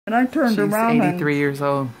And I turned around. She's 83 years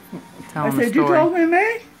old. Telling I said, the story. "You told me,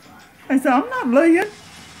 me?" I said, "I'm not lying."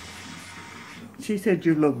 She said,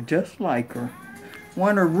 "You look just like her."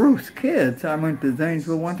 One of Ruth's kids, I went to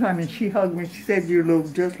Zanesville one time and she hugged me. She said, "You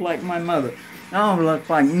look just like my mother." I don't look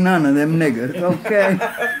like none of them niggas, okay?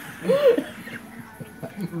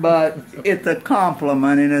 But it's a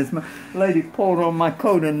compliment. And as my lady pulled on my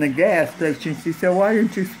coat in the gas station, she said, "Why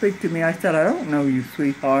didn't you speak to me?" I said, "I don't know you,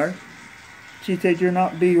 sweetheart." She said, "You're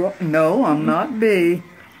not B." No, I'm not B.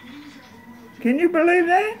 Can you believe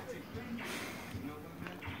that?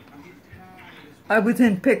 I was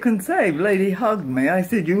in Pick and Save. Lady hugged me. I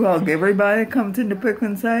said, "You hug everybody that comes into Pick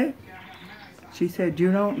and Save?" She said,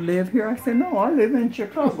 "You don't live here?" I said, "No, I live in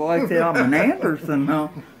Chicago." I said, "I'm an Anderson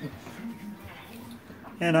now.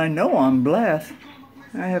 And I know I'm blessed.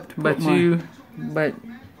 I have to put you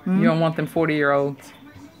don't want them 40-year-olds.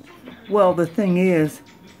 Well, the thing is,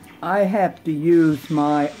 I have to use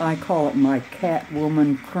I call it my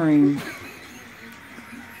Catwoman cream.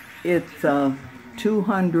 It's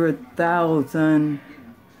 200,000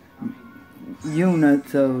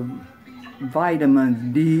 units of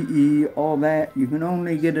vitamins, D, E, all that. You can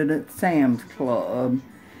only get it at Sam's Club.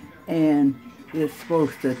 And it's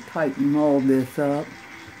supposed to tighten all this up.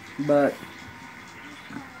 But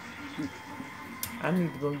I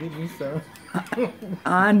need to go get me some.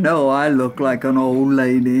 I know I look like an old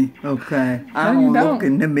lady, okay? I don't look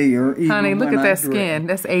in the mirror. Honey, look at that skin.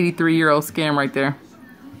 That's 83-year-old skin right there.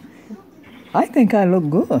 I think I look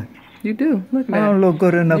good. You do. Look at that. I don't look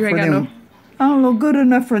good enough for them. I don't look good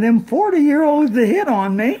enough for them 40-year-olds to hit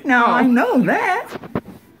on me. Now, I know that.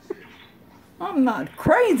 I'm not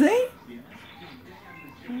crazy.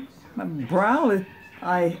 My brow is...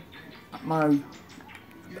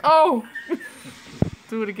 Oh!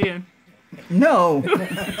 Do it again. No.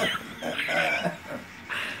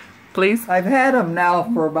 Please? I've had them now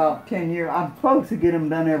for about 10 years. I'm supposed to get them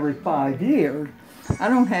done every 5 years. I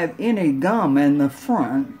don't have any gum in the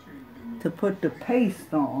front to put the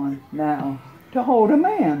paste on now to hold them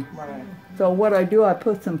in. Right. So what I do, I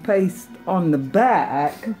put some paste on the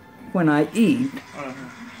back when I eat.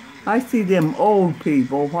 I see them old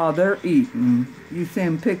people while they're eating. You see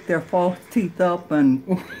them pick their false teeth up and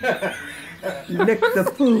lick the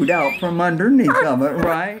food out from underneath of it,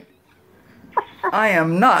 right? I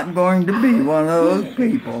am not going to be one of those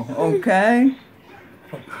people, okay?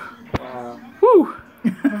 Wow. Whew.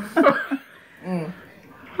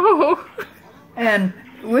 Oh. And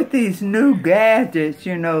with these new gadgets,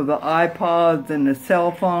 you know, the iPods and the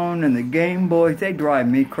cell phone and the Game Boys, they drive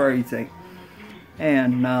me crazy.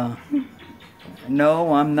 And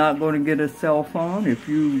no, I'm not going to get a cell phone. If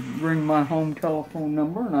you ring my home telephone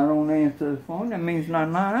number and I don't answer the phone, that means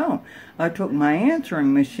I'm not home. I took my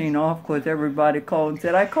answering machine off because everybody called and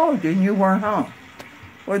said, "I called you and you weren't home."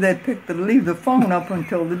 Or they'd leave the phone up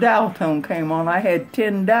until the dial tone came on. I had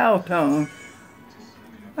 10 dial tones.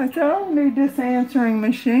 I said, "I don't need this answering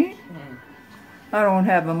machine. I don't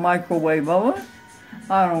have a microwave oven.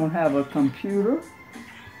 I don't have a computer.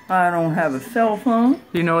 I don't have a cell phone."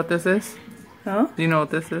 Do you know what this is? Huh? Do you know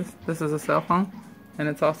what this is? This is a cell phone, and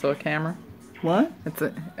it's also a camera. What? It's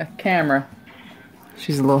a camera.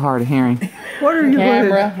 She's a little hard of hearing. What are you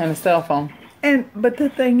Camera and a cell phone. But the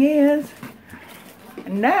thing is,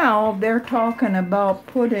 now they're talking about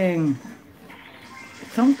putting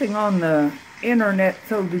something on the internet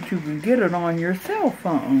so that you can get it on your cell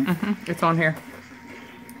phone. It's on here.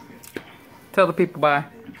 Tell the people bye.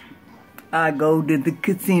 I go to the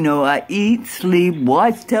casino. I eat, sleep,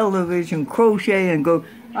 watch television, crochet, and go.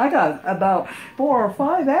 I got about 4 or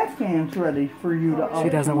 5 Afghans ready for you to open. She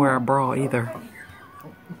doesn't wear a bra either.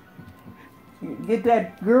 Get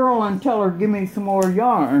that girl and tell her, give me some more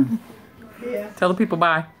yarn. Yeah. Tell the people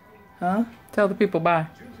bye. Huh? Tell the people bye.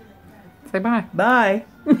 Say bye. Bye.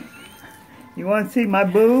 You want to see my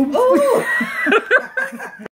boobs?